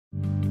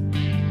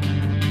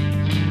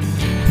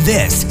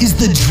This is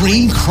the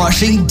Dream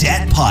Crushing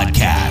Debt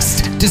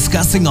Podcast,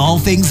 discussing all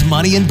things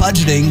money and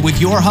budgeting with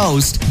your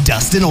host,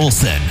 Dustin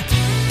Olson.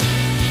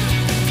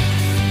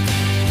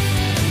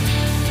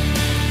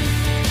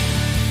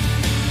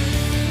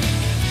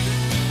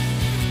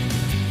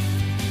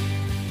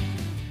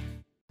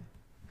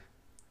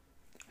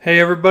 Hey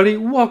everybody,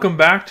 welcome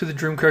back to the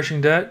Dream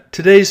Crushing Debt.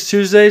 Today's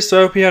Tuesday, so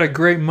I hope you had a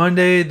great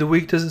Monday. The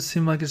week doesn't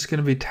seem like it's going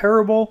to be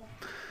terrible.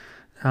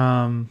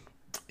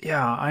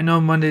 I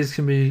know Mondays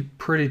can be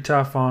pretty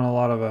tough on a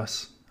lot of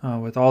us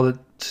with all that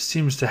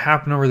seems to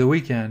happen over the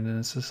weekend. And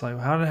it's just like,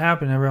 how did it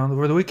happen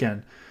over the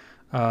weekend?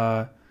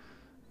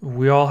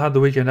 We all had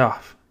the weekend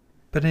off.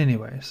 But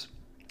anyways,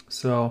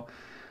 so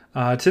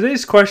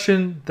today's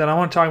question that I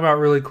want to talk about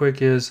really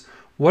quick is,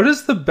 what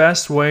is the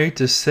best way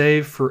to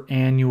save for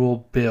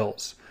annual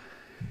bills?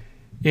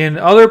 In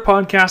other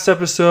podcast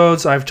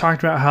episodes, I've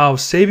talked about how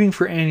saving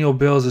for annual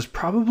bills is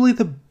probably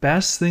the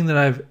best thing that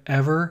I've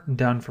ever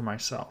done for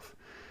myself.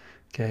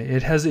 Okay,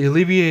 it has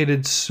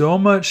alleviated so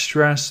much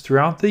stress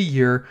throughout the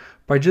year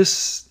by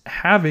just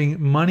having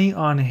money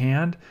on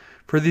hand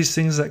for these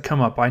things that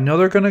come up. I know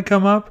they're going to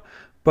come up,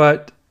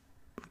 but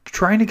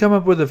trying to come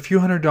up with a few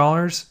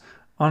 $100s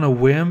on a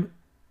whim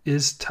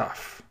is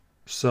tough.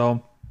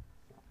 So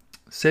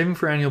saving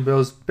for annual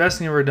bills, best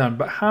thing I've ever done.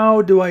 But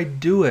how do I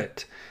do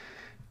it?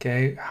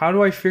 Okay, how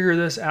do I figure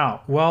this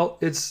out? Well,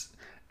 it's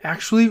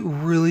actually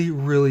really,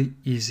 really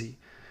easy.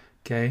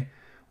 Okay,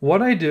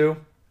 what I do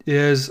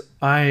is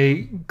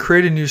I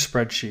create a new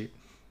spreadsheet.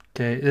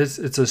 Okay, it's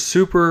a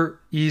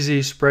super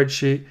easy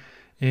spreadsheet.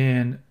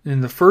 And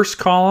in the first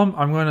column,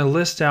 I'm going to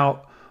list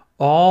out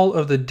all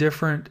of the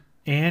different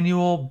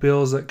annual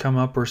bills that come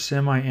up or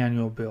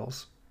semi-annual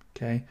bills.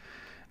 Okay,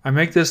 I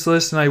make this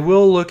list and I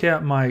will look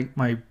at my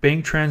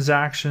bank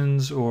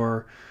transactions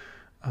or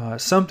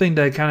something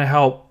to kind of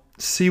help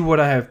see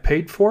what I have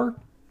paid for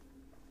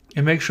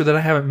and make sure that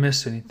I haven't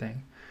missed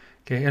anything.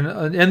 Okay,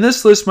 and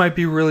this list might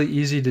be really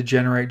easy to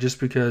generate just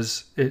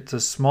because it's a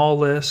small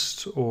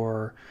list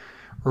or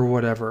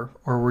whatever,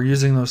 or we're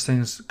using those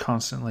things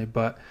constantly.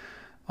 But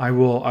I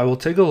will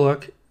take a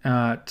look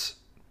at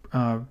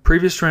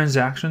previous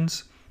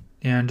transactions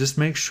and just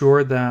make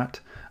sure that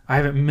I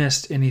haven't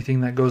missed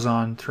anything that goes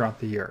on throughout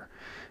the year.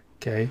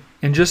 Okay,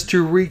 and just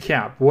to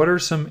recap, what are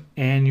some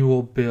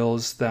annual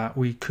bills that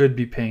we could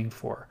be paying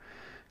for?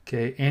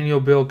 Okay, annual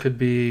bill could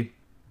be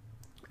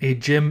a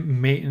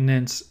gym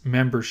maintenance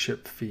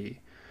membership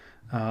fee,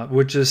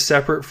 which is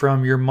separate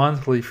from your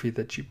monthly fee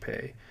that you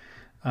pay.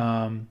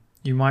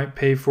 You might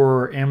pay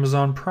for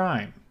Amazon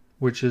Prime,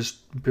 which is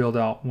billed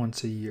out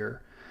once a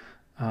year.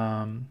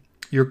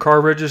 Your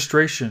car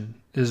registration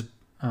is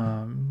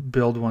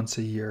billed once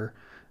a year,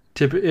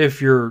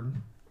 if you're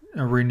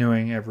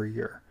renewing every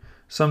year.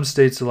 Some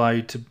states allow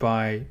you to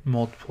buy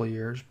multiple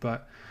years,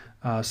 but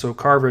so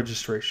car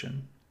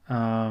registration.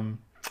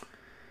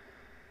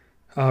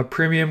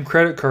 Premium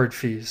credit card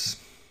fees.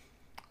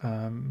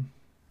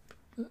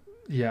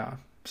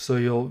 So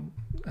you'll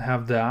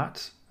have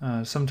that.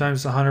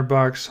 Sometimes $100,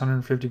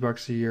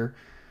 $150 a year.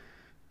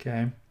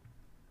 Okay.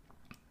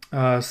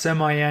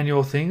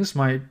 Semi-annual things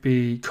might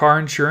be car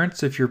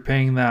insurance if you're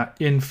paying that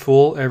in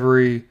full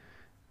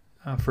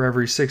for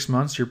every 6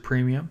 months, your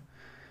premium.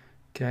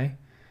 Okay.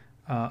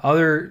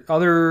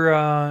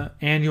 Other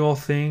annual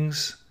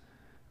things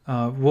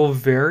will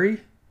vary.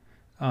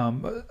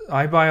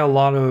 I buy a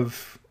lot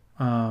of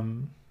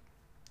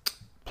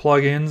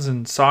plugins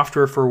and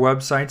software for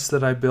websites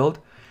that I build,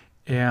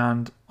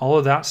 and all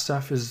of that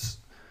stuff is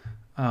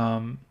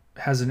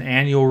has an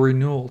annual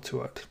renewal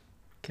to it.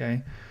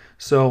 Okay,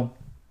 so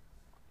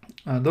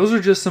those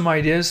are just some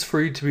ideas for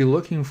you to be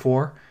looking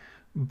for,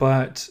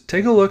 but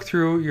take a look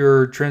through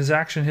your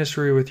transaction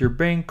history with your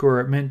bank or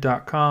at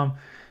mint.com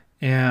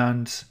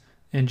and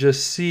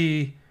just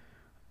see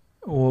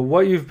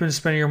what you've been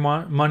spending your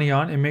money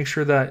on and make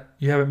sure that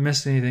you haven't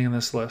missed anything in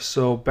this list.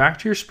 So back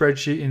to your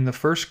spreadsheet, in the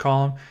first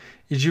column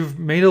is you've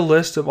made a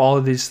list of all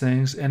of these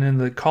things, and in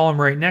the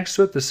column right next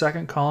to it, the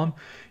second column,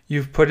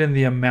 you've put in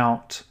the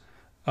amount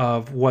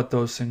of what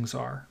those things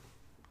are.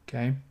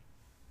 Okay,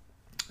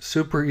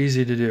 super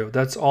easy to do.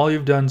 That's all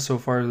you've done so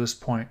far to this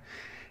point.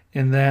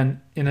 And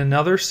then in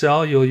another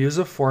cell, you'll use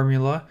a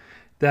formula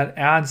that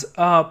adds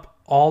up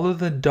all of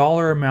the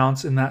dollar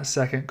amounts in that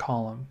second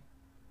column.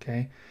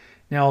 Okay,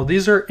 now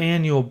these are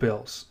annual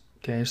bills.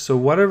 Okay, so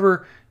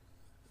whatever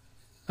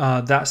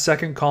that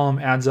second column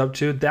adds up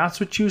to, that's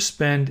what you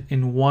spend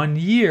in 1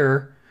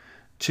 year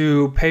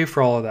to pay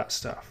for all of that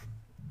stuff.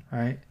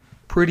 Right?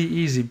 Pretty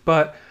easy,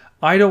 but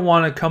I don't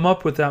want to come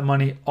up with that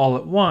money all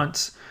at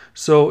once.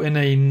 So in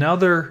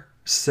another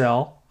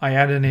cell, I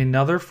add in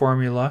another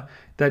formula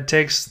that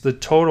takes the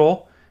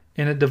total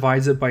and it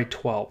divides it by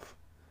 12.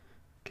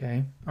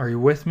 Okay, are you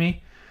with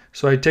me?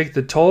 So I take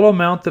the total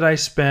amount that I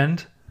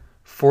spend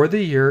for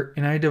the year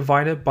and I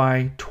divide it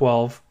by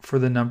 12 for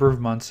the number of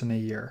months in a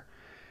year.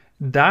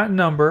 That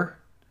number,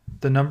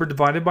 the number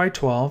divided by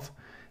 12,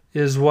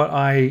 is what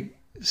I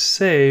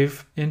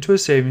save into a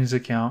savings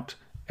account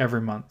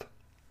every month.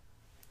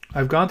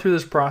 I've gone through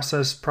this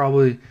process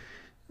probably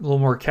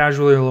more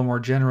casually, a little more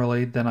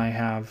generally than I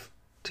have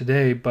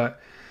today.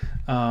 But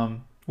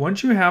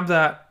once you have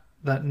that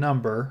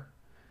number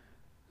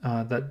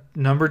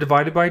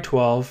divided by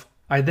 12,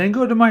 I then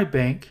go to my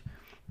bank,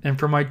 and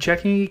from my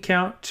checking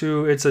account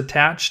to its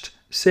attached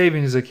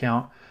savings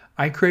account,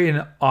 I create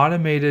an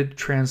automated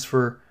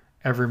transfer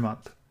every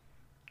month.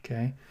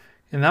 Okay,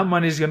 and that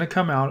money is going to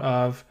come out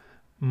of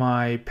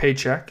my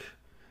paycheck,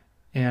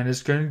 and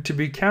it's going to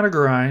be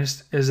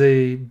categorized as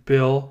a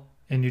bill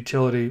and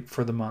utility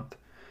for the month.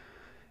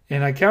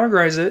 And I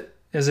categorize it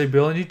as a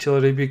bill and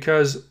utility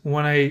because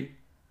when I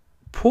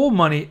pull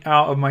money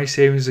out of my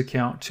savings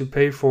account to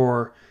pay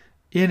for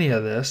any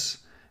of this,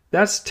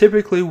 that's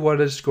typically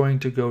what it's going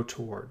to go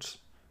towards.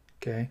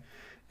 Okay,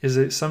 is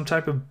it some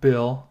type of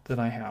bill that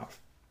I have?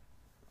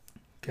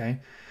 Okay,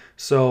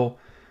 so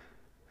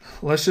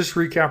let's just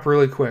recap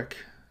really quick.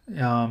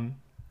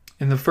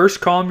 In the first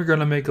column, you're going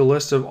to make a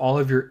list of all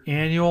of your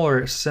annual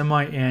or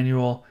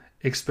semi-annual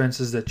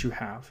expenses that you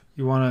have.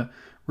 You want to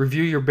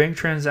review your bank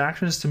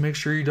transactions to make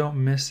sure you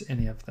don't miss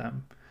any of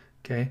them.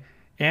 Okay,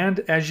 and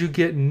as you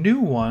get new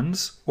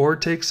ones or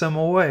take some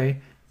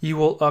away, you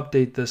will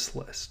update this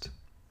list.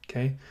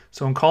 Okay,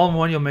 so in column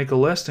 1, you'll make a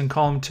list. In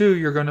column 2,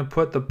 you're going to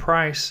put the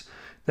price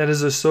that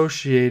is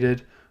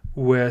associated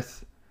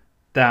with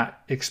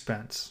that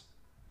expense.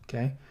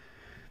 Okay,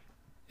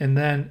 and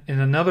then in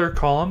another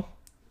column,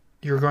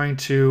 you're going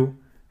to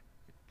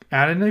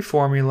add in a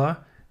formula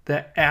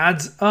that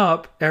adds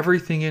up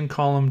everything in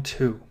column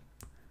 2.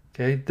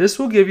 Okay, this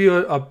will give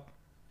you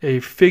a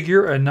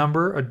figure, a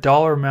number, a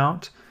dollar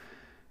amount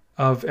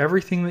of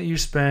everything that you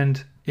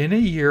spend in a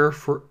year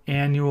for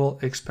annual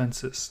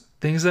expenses,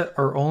 things that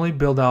are only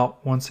billed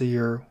out once a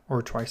year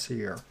or twice a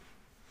year.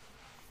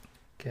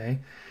 Okay,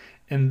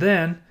 and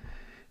then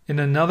in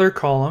another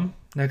column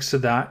next to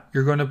that,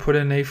 you're going to put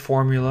in a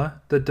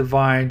formula that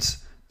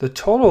divides the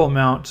total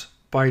amount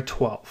by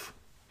 12.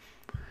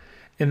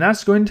 And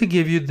that's going to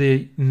give you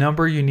the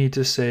number you need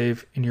to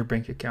save in your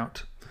bank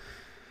account.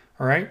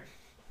 All right,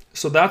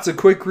 so that's a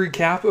quick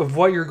recap of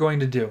what you're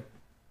going to do.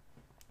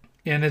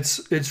 And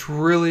it's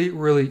really,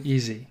 really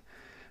easy.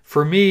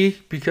 For me,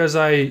 because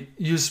I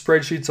use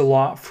spreadsheets a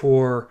lot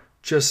for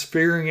just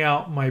figuring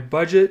out my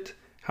budget,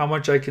 how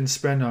much I can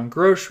spend on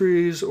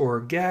groceries or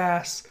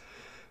gas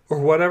or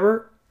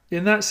whatever,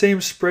 in that same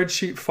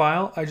spreadsheet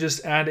file, I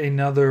just add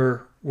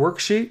another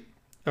worksheet,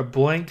 a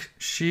blank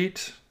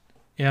sheet,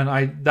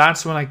 and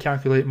that's when I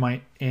calculate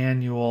my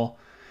annual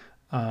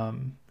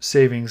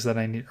savings that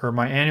I need, or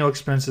my annual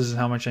expenses and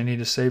how much I need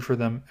to save for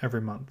them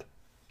every month.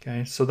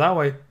 Okay, so that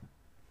way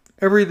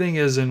everything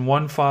is in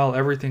one file,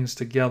 everything's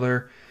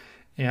together,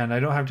 and I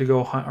don't have to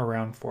go hunt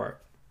around for it.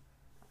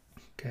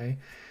 Okay,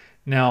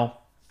 now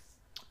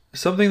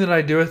something that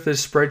I do with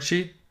this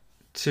spreadsheet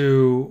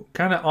to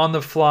kind of on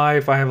the fly,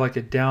 if I have like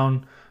a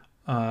down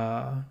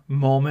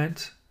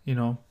moment,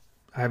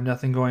 I have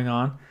nothing going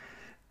on,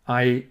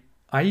 I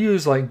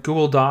use like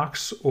Google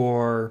Docs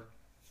or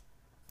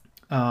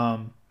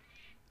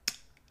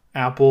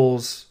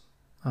Apple's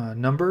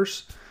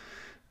Numbers,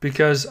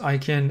 because I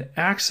can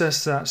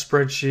access that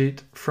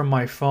spreadsheet from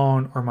my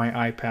phone or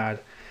my iPad,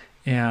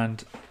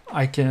 and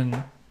I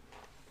can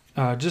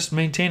just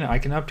maintain it. I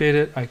can update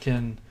it. I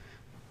can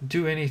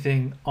do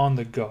anything on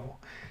the go.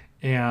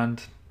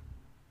 And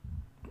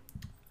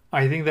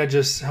I think that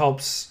just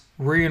helps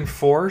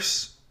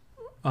reinforce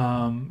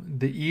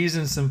the ease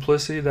and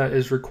simplicity that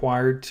is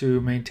required to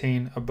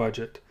maintain a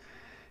budget.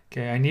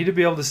 Okay, I need to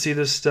be able to see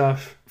this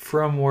stuff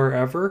from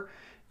wherever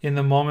in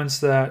the moments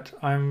that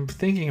I'm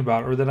thinking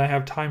about or that I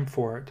have time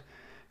for it.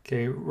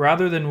 Okay,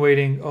 rather than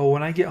waiting,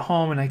 when I get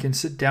home and I can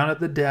sit down at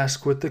the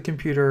desk with the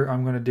computer,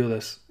 I'm going to do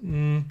this.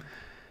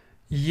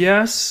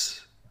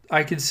 Yes,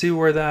 I can see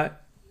where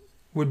that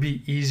would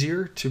be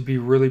easier to be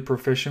really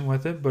proficient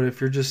with it, but if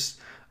you're just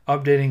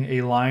updating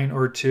a line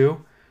or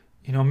two,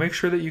 make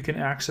sure that you can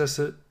access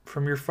it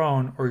from your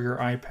phone or your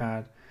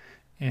iPad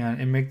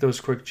and make those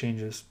quick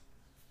changes.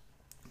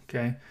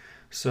 Okay,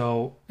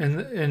 so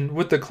and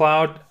with the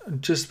cloud,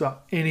 just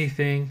about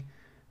anything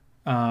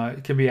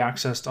can be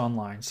accessed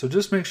online. So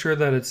just make sure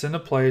that it's in a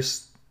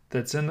place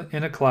that's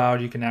in a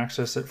cloud. You can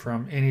access it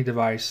from any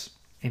device,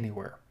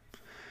 anywhere.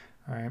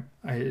 All right,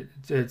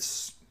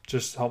 it's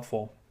just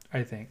helpful,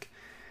 I think.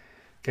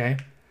 Okay,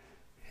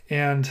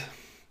 and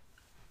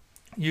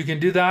you can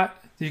do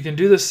that. You can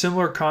do the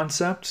similar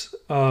concept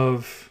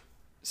of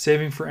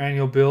saving for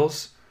annual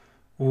bills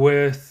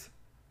with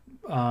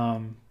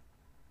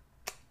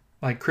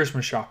like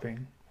Christmas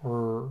shopping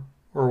or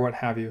what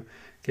have you.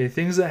 Okay,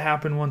 things that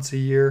happen once a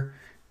year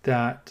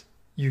that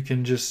you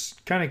can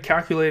just kind of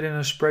calculate in a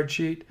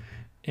spreadsheet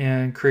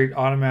and create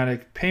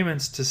automatic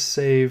payments to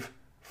save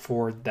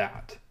for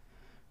that.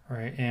 All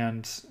right,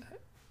 and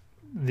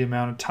the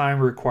amount of time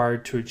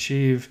required to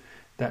achieve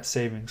that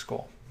savings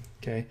goal.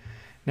 Okay,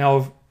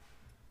 now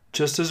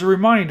just as a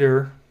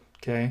reminder,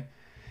 okay,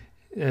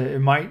 it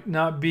might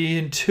not be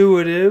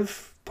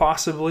intuitive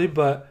possibly,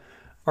 but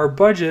our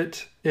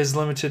budget is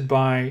limited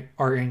by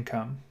our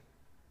income.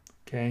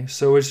 Okay,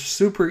 so it's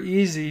super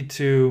easy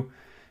to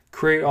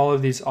create all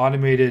of these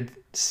automated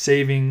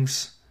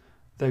savings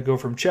that go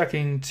from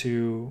checking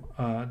to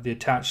the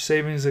attached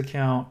savings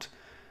account,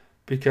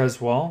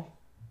 because, well,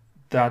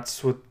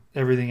 that's what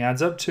everything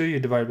adds up to. You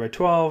divide by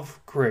 12,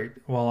 great.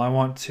 Well, I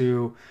want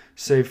to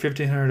save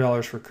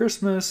 $1,500 for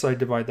Christmas. I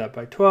divide that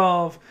by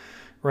 12,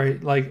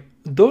 right? Like,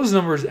 those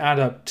numbers add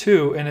up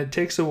too, and it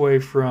takes away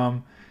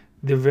from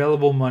the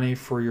available money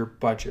for your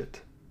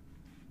budget.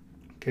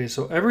 Okay,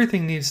 so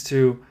everything needs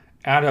to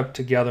add up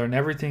together, and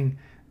everything,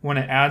 when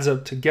it adds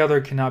up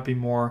together, cannot be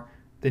more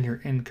than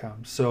your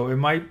income. So it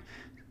might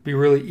be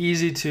really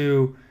easy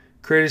to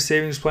create a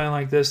savings plan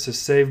like this to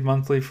save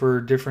monthly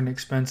for different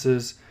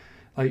expenses.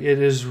 Like, it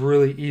is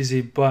really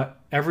easy, but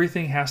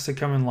everything has to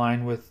come in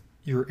line with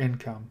your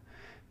income.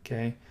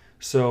 Okay,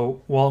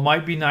 so while it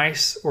might be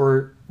nice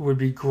or would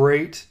be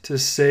great to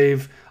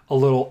save a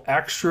little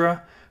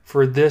extra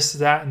for this,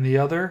 that, and the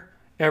other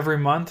every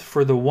month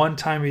for the one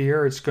time a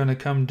year it's going to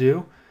come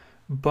due,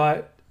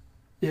 but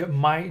it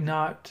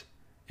might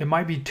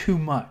be too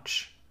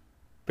much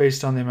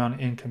based on the amount of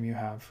income you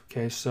have.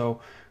 Okay,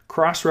 so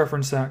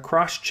cross-reference that,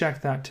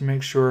 cross-check that to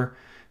make sure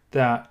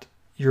that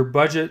your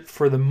budget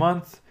for the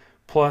month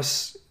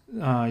plus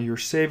your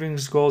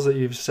savings goals that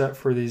you've set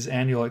for these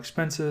annual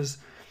expenses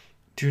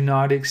do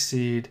not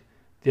exceed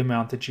the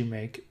amount that you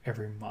make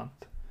every month.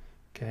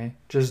 Okay,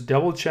 just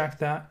double check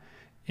that,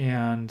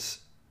 and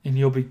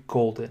you'll be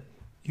golden.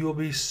 You will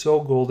be so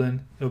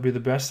golden. It'll be the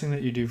best thing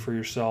that you do for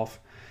yourself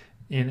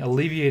in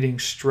alleviating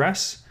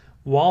stress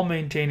while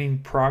maintaining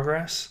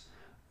progress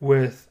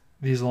with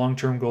these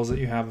long-term goals that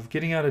you have of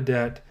getting out of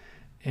debt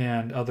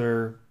and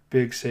other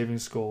big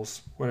savings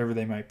goals, whatever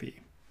they might be.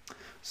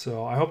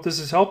 So I hope this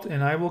has helped,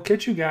 and I will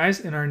catch you guys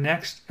in our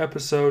next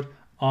episode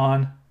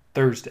on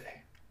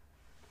Thursday.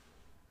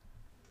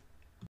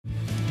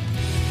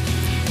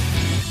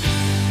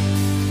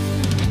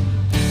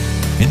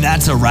 And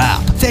that's a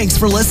wrap. Thanks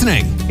for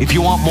listening. If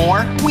you want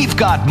more, we've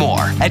got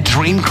more at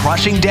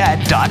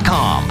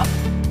dreamcrushingdebt.com.